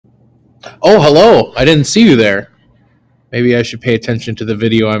Oh, hello. I didn't see you there. Maybe I should pay attention to the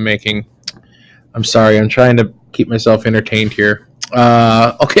video I'm making. I'm sorry. I'm trying to keep myself entertained here.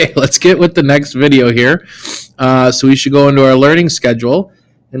 Okay, let's get with the next video here. So we should go into our learning schedule,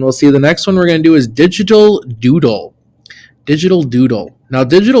 and we'll see the next one we're going to do is Digital Doodle. Digital Doodle. Now,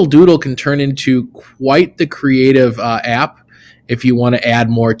 Digital Doodle can turn into quite the creative app if you want to add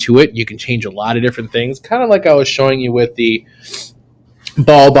more to it. You can change a lot of different things, kind of like I was showing you with the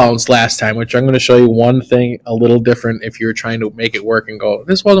ball bounce last time, which I'm going to show you one thing a little different if you're trying to make it work and go,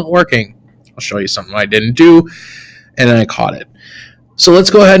 this wasn't working. I'll show you something I didn't do, and then I caught it. So let's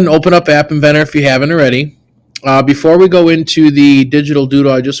go ahead and open up App Inventor if you haven't already. Before we go into the Digital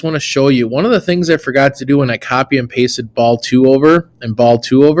Doodle, I just want to show you one of the things I forgot to do when I copy and pasted ball 2 over and ball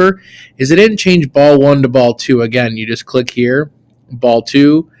 2 over is it didn't change ball 1 to ball 2. Again, you just click here, ball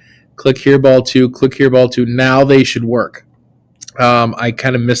 2, click here, ball 2, click here, ball 2. Now they should work. I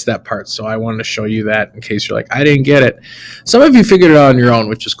kind of missed that part, so I wanted to show you that in case you're like, I didn't get it. Some of you figured it out on your own,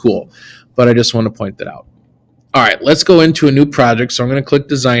 which is cool, but I just want to point that out. All right, let's go into a new project. So I'm going to click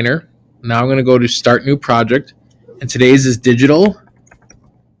Designer. Now I'm going to go to Start New Project, and today's is Digital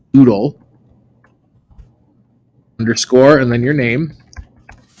Doodle underscore, and then your name.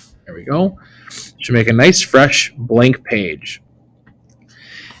 There we go. Should make a nice, fresh, blank page.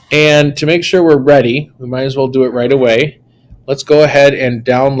 And to make sure we're ready, we might as well do it right away. Let's go ahead and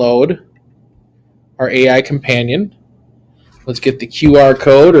download our AI companion. Let's get the QR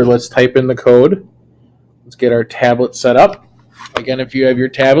code, or let's type in the code. Let's get our tablet set up. Again, if you have your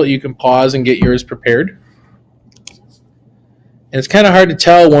tablet, you can pause and get yours prepared. And it's kind of hard to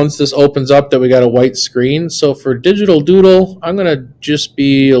tell once this opens up that we got a white screen. So for Digital Doodle, I'm going to just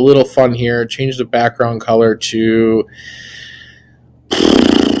be a little fun here. Change the background color to,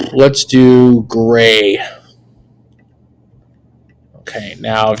 let's do gray. Okay,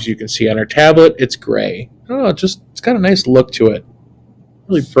 now as you can see on our tablet, it's gray. Oh, it's got a nice look to it.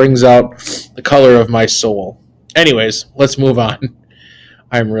 Really brings out the color of my soul. Anyways, let's move on.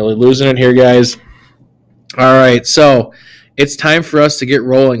 I'm really losing it here, guys. All right, so it's time for us to get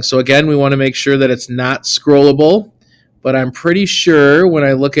rolling. So again, we want to make sure that it's not scrollable, but I'm pretty sure when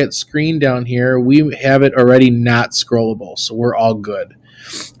I look at screen down here, we have it already not scrollable, so we're all good.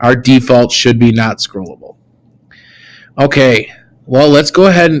 Our default should be not scrollable. Okay. Well, let's go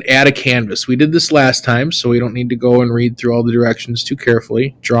ahead and add a canvas. We did this last time, so we don't need to go and read through all the directions too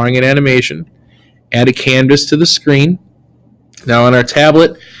carefully. Drawing an animation. Add a canvas to the screen. Now on our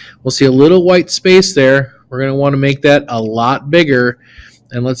tablet, we'll see a little white space there. We're going to want to make that a lot bigger,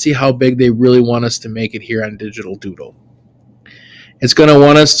 and let's see how big they really want us to make it here on Digital Doodle. It's going to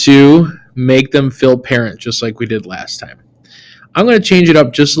want us to make them fill parent, just like we did last time. I'm going to change it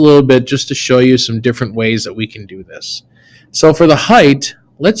up just a little bit just to show you some different ways that we can do this. So for the height,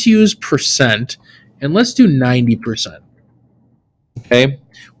 let's use percent, and let's do 90%. Okay?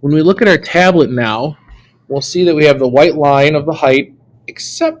 When we look at our tablet now, we'll see that we have the white line of the height,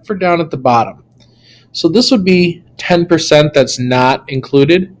 except for down at the bottom. So this would be 10% that's not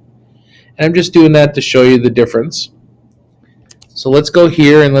included. And I'm just doing that to show you the difference. So let's go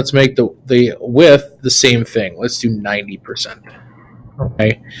here and let's make the width the same thing. Let's do 90%.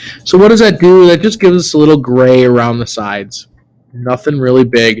 Okay, so what does that do? That just gives us a little gray around the sides. Nothing really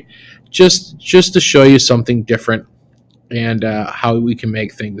big, just to show you something different and how we can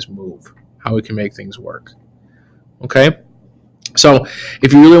make things move, how we can make things work. Okay, so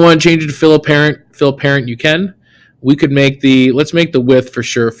if you really want to change it to fill parent, you can. We could make let's make the width for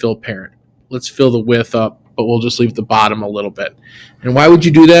sure fill parent. Let's fill the width up, but we'll just leave the bottom a little bit. And why would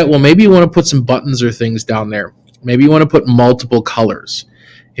you do that? Well, maybe you want to put some buttons or things down there. Maybe you want to put multiple colors.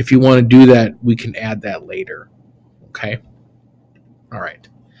 If you want to do that, we can add that later. Okay? All right.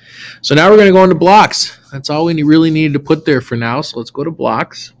 So now we're going to go into blocks. That's all we really needed to put there for now. So let's go to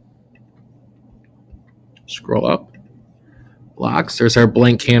blocks. Scroll up. Blocks. There's our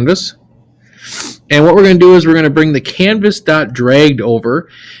blank canvas. And what we're going to do is we're going to bring the canvas.dragged over,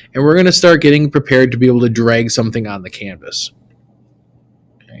 and we're going to start getting prepared to be able to drag something on the canvas.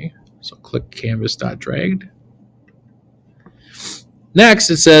 Okay? So click canvas.dragged. Next,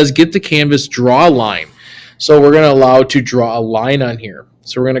 it says get the canvas draw line. So we're going to allow to draw a line on here.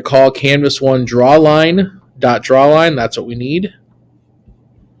 So we're going to call canvas1 draw line dot draw line. That's what we need.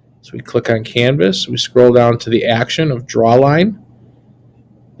 So we click on canvas. We scroll down to the action of draw line.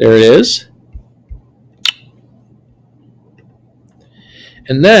 There it is.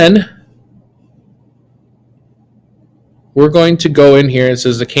 And then we're going to go in here and it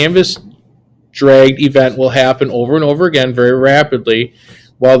says the canvas dragged event will happen over and over again very rapidly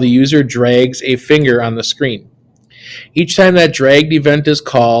while the user drags a finger on the screen. Each time that dragged event is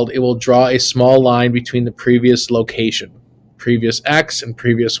called, it will draw a small line between the previous location, previous X and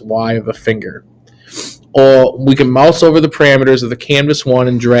previous Y of the finger. Or we can mouse over the parameters of the canvas one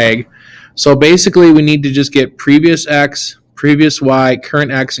and drag. So basically we need to just get previous X, previous Y,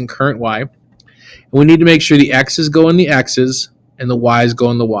 current X, and current Y. And we need to make sure the X's go in the X's and the Y's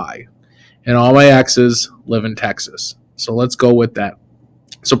go in the Y. And all my X's live in Texas. So let's go with that.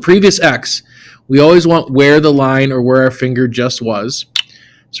 So previous X, we always want where the line or where our finger just was.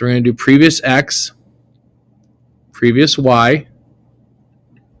 So we're going to do previous X, previous Y,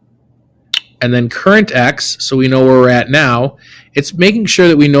 and then current X, so we know where we're at now. It's making sure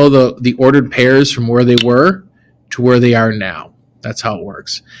that we know the ordered pairs from where they were to where they are now. That's how it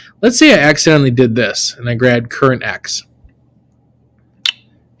works. Let's say I accidentally did this, and I grabbed current X.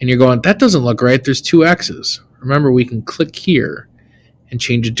 And you're going, that doesn't look right. There's two X's. Remember, we can click here and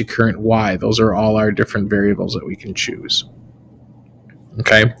change it to current Y. Those are all our different variables that we can choose.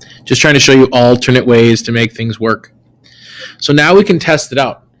 Okay, just trying to show you alternate ways to make things work. So now we can test it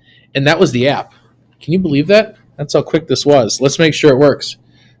out. And that was the app. Can you believe that? That's how quick this was. Let's make sure it works.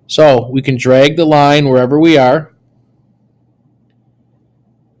 So we can drag the line wherever we are.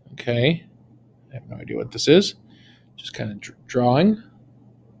 Okay, I have no idea what this is. Just kind of drawing.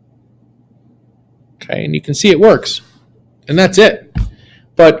 Okay, and you can see it works. And that's it.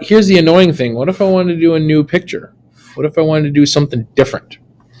 But here's the annoying thing. What if I wanted to do a new picture? What if I wanted to do something different?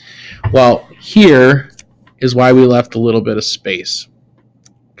 Well, here is why we left a little bit of space.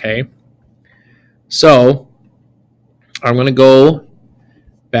 Okay, so I'm going to go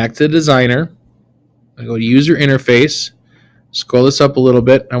back to the designer. I go to user interface, scroll this up a little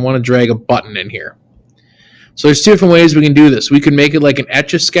bit. I want to drag a button in here. So there's two different ways we can do this. We could make it like an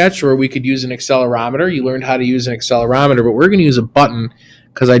Etch-a-Sketch, or we could use an accelerometer. You learned how to use an accelerometer, but we're going to use a button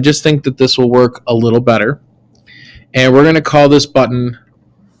because I just think that this will work a little better. And we're going to call this button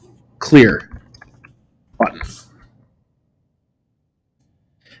clear button.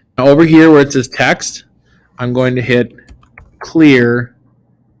 Now over here where it says text, I'm going to hit clear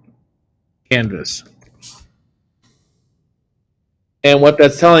canvas. And what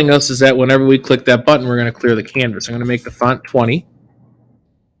that's telling us is that whenever we click that button, we're going to clear the canvas. I'm going to make the font 20.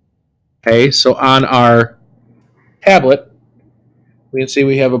 Okay, so on our tablet, we can see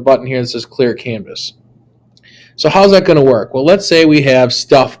we have a button here that says clear canvas. So how's that going to work? Well, let's say we have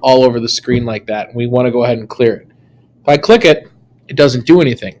stuff all over the screen like that, and we want to go ahead and clear it. If I click it, it doesn't do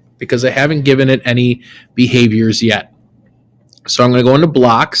anything because I haven't given it any behaviors yet. So I'm going to go into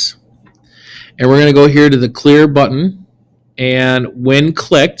blocks, and we're going to go here to the clear button, and when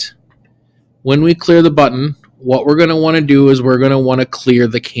clicked, when we clear the button, what we're going to want to do is we're going to want to clear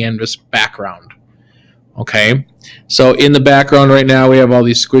the canvas background. Okay, so in the background right now we have all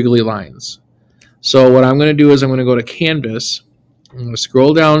these squiggly lines. So what I'm going to do is I'm going to go to canvas. I'm going to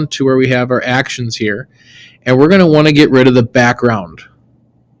scroll down to where we have our actions here, and we're going to want to get rid of the background.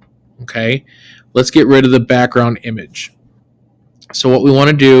 Okay, let's get rid of the background image. So what we want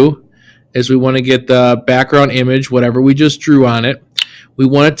to do is we want to get the background image, whatever we just drew on it, we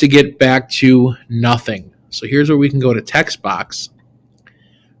want it to get back to nothing. So here's where we can go to text box,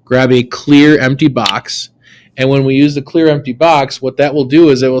 grab a clear empty box, and when we use the clear empty box, what that will do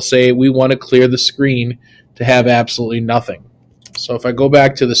is it will say we want to clear the screen to have absolutely nothing. So if I go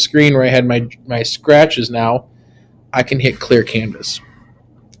back to the screen where I had my scratches now, I can hit clear canvas.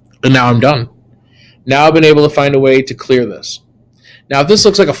 And now I'm done. Now I've been able to find a way to clear this. Now if this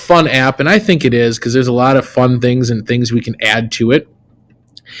looks like a fun app, and I think it is because there's a lot of fun things and things we can add to it.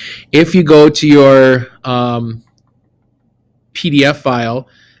 If you go to your PDF file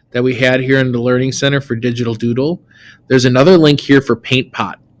that we had here in the Learning Center for Digital Doodle, there's another link here for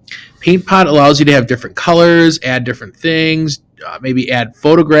PaintPot. PaintPot allows you to have different colors, add different things, maybe add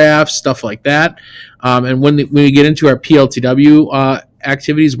photographs, stuff like that. And when we get into our PLTW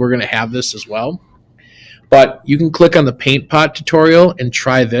activities, we're going to have this as well. But you can click on the PaintPot tutorial and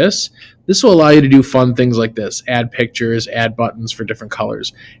try this. This will allow you to do fun things like this. Add pictures, add buttons for different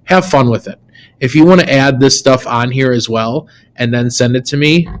colors. Have fun with it. If you want to add this stuff on here as well and then send it to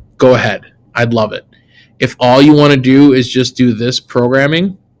me, go ahead. I'd love it. If all you want to do is just do this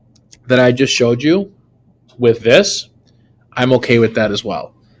programming that I just showed you with this, I'm okay with that as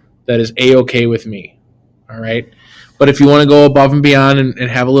well. That is A-okay with me. All right? But if you want to go above and beyond and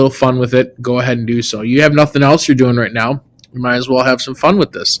have a little fun with it, go ahead and do so. You have nothing else you're doing right now. You might as well have some fun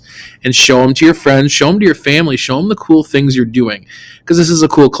with this and show them to your friends, show them to your family, show them the cool things you're doing because this is a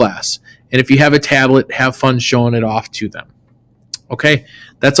cool class. And if you have a tablet, have fun showing it off to them. Okay,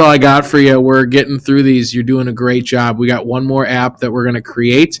 that's all I got for you. We're getting through these. You're doing a great job. We got one more app that we're going to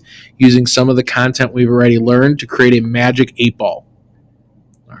create using some of the content we've already learned to create a magic 8 ball.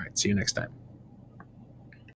 All right, see you next time.